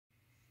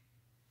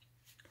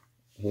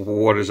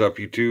What is up,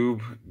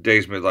 YouTube?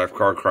 Days Midlife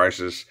Car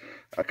Crisis.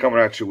 Coming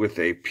at you with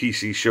a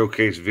PC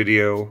showcase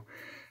video.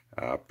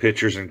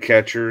 Pitchers and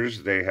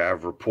catchers, they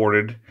have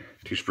reported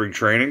to spring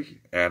training,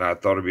 and I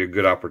thought it'd be a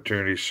good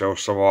opportunity to show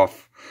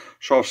off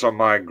some of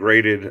my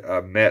graded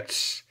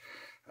Mets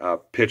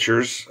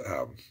pitchers.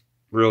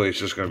 Really, it's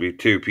just going to be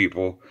two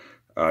people.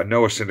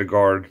 Noah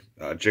Syndergaard,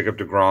 Jacob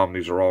Degrom.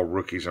 These are all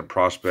rookies and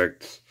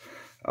prospects,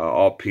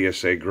 all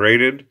PSA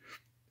graded,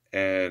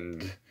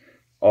 and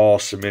all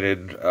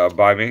submitted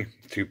by me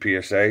to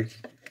PSA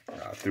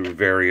through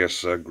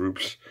various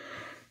groups.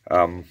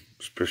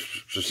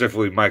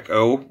 Specifically Mike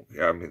O.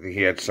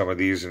 He had some of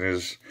these in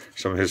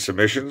some of his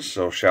submissions,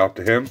 so shout out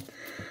to him.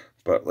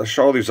 But let's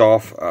show these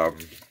off.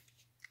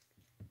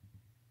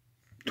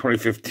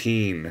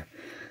 2015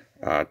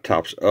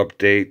 Topps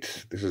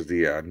update. This is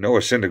the Noah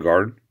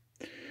Syndergaard.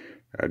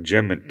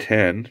 Gem at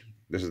 10.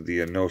 This is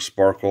the No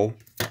Sparkle.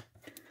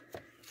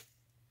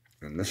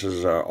 And this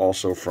is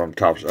also from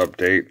Topps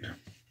update.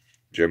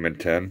 Gem at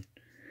 10.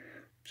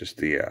 Just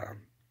the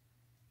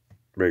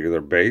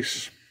regular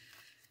base.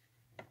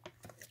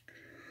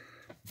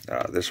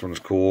 This one's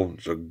cool.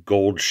 It's a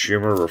gold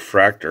shimmer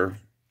refractor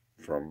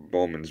from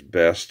Bowman's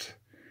Best.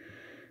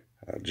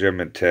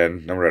 Gem at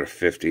 10, number out of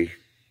 50.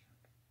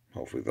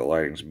 Hopefully the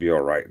lighting's be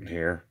alright in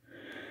here.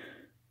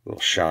 A little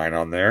shine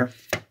on there.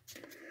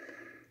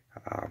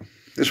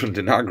 This one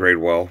did not grade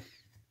well.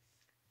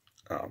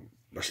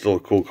 But still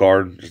a cool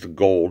card. Just a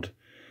gold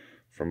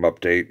from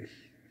update.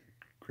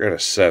 Grade a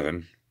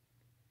 7.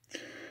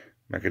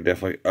 I could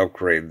definitely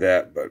upgrade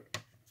that, but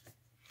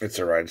it's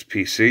alright. It's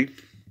PC.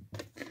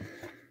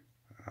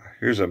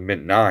 Here's a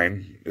mint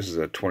 9. This is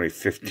a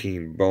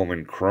 2015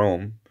 Bowman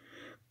Chrome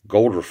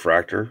gold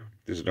refractor.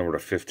 This is numbered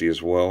to 50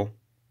 as well.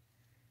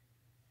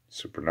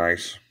 Super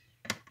nice.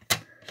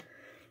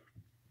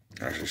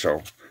 Actually,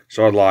 so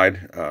I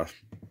lied.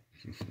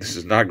 This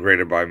is not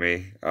graded by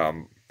me,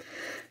 and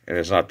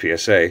it's not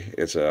PSA.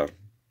 It's a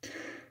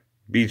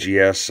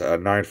BGS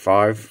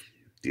 9.5,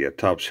 the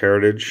Topps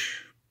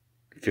Heritage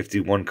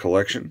 51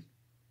 collection.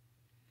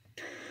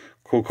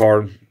 Cool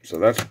card. So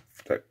that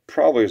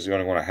probably is the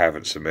only one I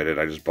haven't submitted.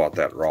 I just bought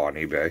that raw on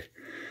eBay,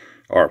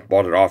 or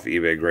bought it off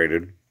eBay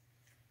graded.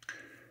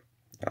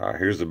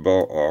 Here's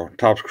the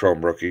Topps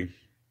Chrome rookie,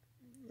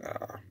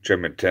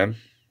 Gem at 10.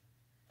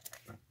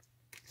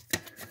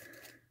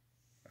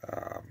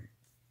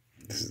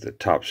 This is the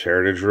Topps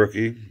Heritage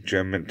rookie,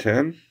 Gem at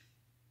 10.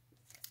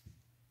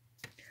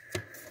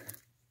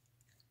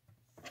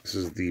 This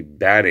is the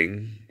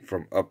batting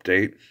from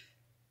update.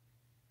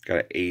 Got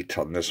an 8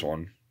 on this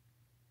one.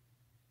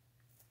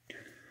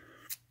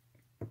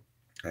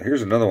 Now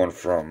here's another one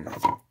from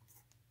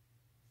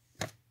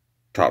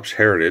Topps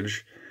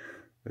Heritage.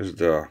 This is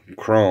the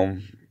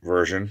Chrome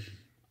version,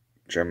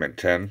 Gem at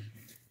 10.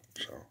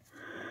 So,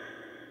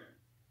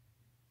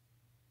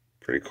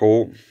 pretty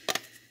cool.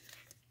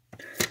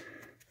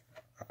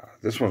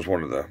 This one's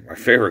one of my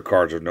favorite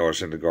cards of Noah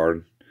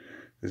Syndergaard.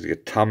 This is the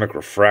Atomic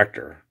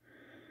Refractor.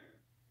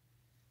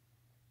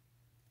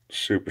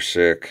 Super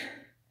sick.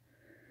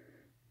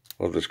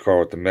 Love this card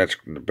with the Mets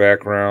in the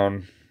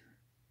background.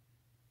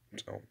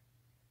 So,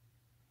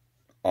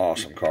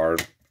 awesome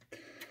card.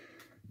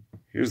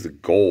 Here's the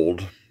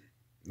gold,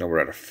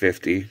 number out of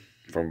 50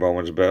 from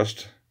Bowman's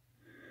Best.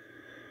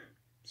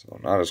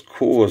 So not as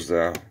cool as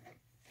the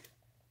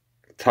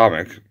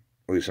Atomic,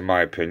 at least in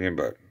my opinion,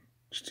 but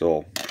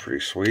still pretty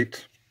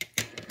sweet.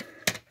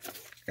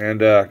 And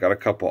got a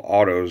couple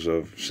autos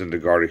of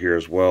Syndergaard here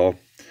as well.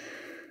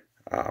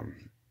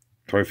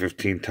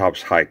 2015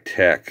 Topps High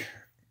Tech,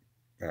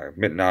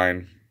 mint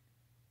 9,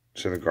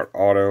 Syndergaard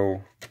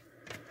auto.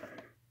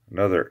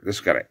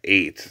 This got an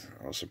 8.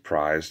 I was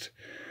surprised.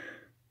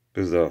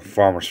 This is the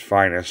Farmer's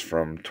Finest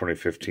from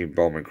 2015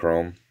 Bowman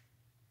Chrome.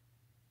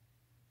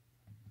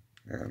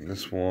 And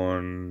this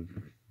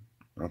one,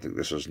 I don't think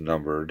this is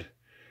numbered.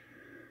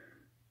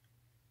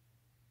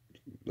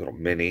 Little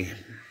mini.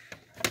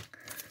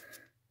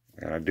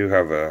 And I do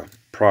have a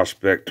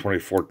Prospect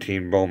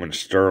 2014 Bowman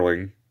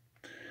Sterling,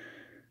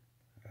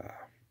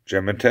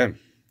 Gem at 10.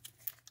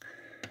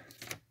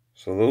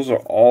 So those are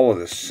all of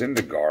the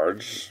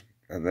Syndergaards.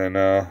 And then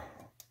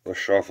let's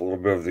show off a little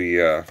bit of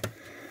the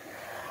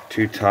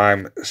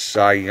two-time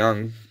Cy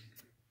Young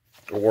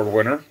Award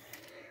winner,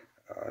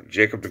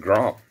 Jacob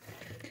Degrom.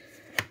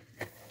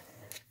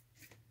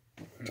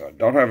 So I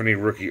don't have any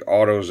rookie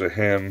autos of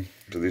him,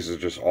 so these are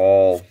just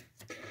all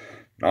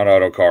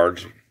non-auto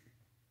cards,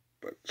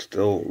 but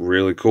still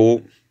really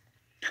cool.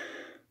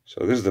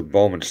 So this is the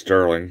Bowman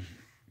Sterling,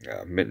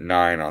 mint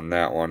 9 on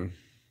that one.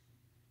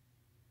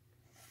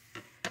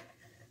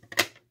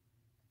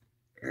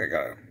 I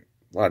got a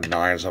lot of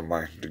 9s on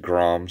my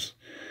Degroms.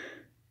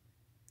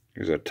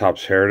 Here's a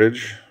Topps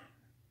Heritage.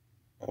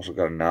 Also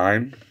got a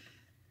 9.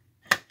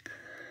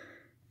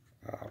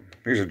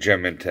 Here's a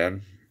Gem at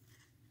 10.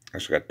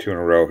 Actually got 2 in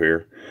a row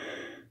here.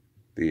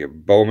 The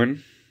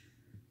Bowman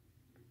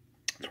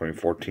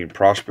 2014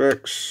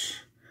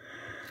 Prospects.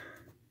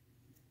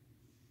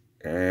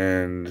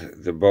 And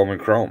the Bowman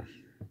Chrome.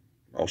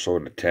 Also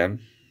in the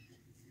 10.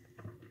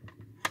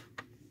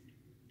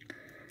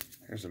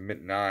 There's a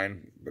mint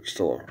 9, but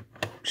still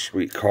a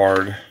sweet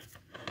card.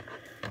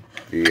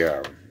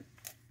 The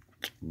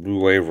Blue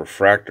Wave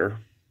Refractor.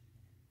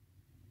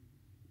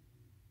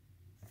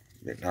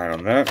 Mint 9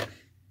 on that.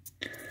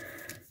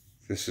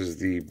 This is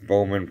the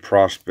Bowman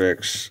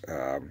Prospects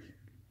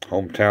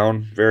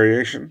Hometown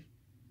variation.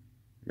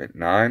 Mint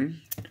 9.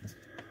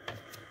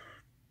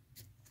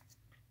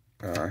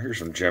 Here's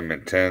some Gem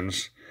Mint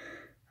 10s.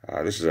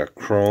 This is a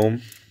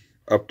Chrome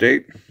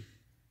update.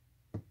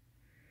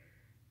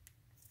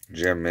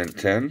 Gem Mint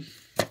 10.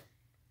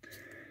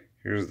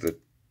 Here's the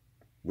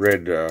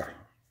red, the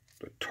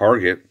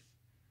Target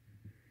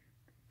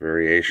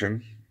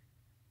variation.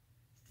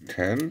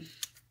 10.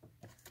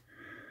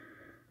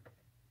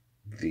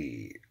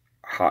 The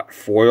hot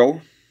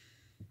foil.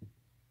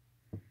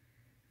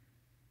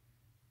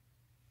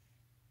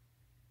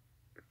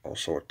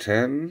 Also a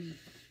 10.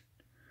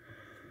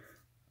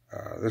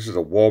 This is a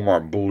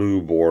Walmart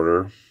blue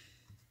border.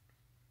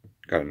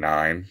 Got a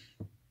 9.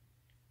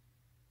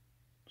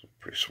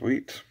 Pretty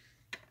sweet.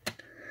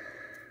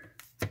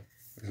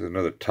 This is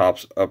another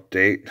Topps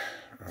update.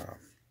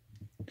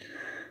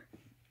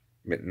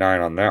 Mint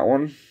 9 on that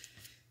one.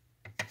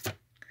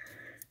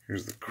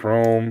 Here's the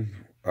Chrome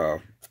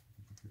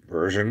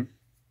version.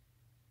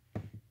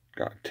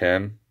 Got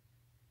 10.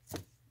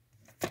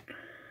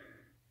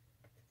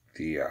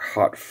 The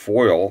hot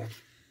foil.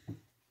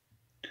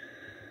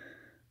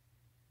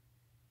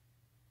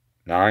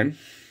 9.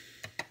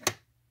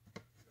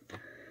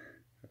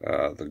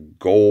 The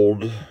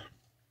gold.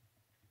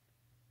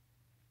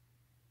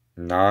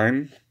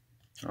 9.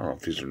 I don't know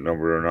if these are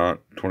numbered or not.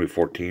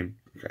 2014.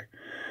 Okay.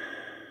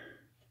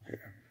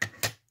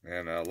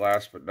 And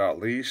last but not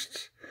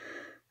least,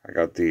 I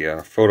got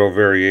the photo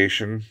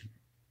variation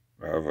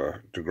of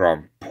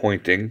Degrom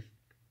pointing.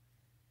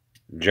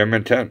 Gem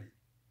Mint 10.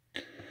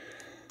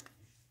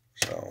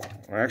 So,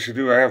 I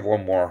have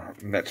one more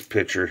Mets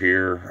pitcher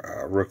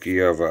here. Rookie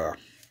of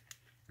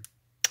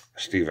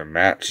Steven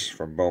Matz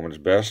from Bowman's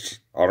Best,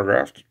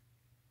 autographed.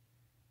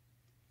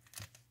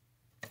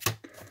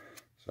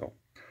 So,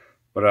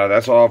 but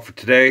that's all for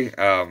today.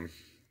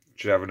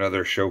 Should have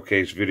another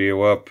showcase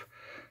video up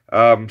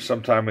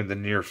sometime in the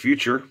near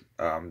future.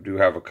 Do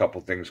have a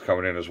couple things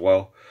coming in as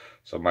well,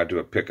 so I might do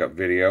a pickup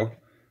video.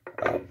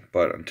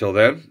 But until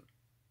then,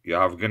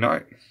 y'all have a good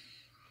night.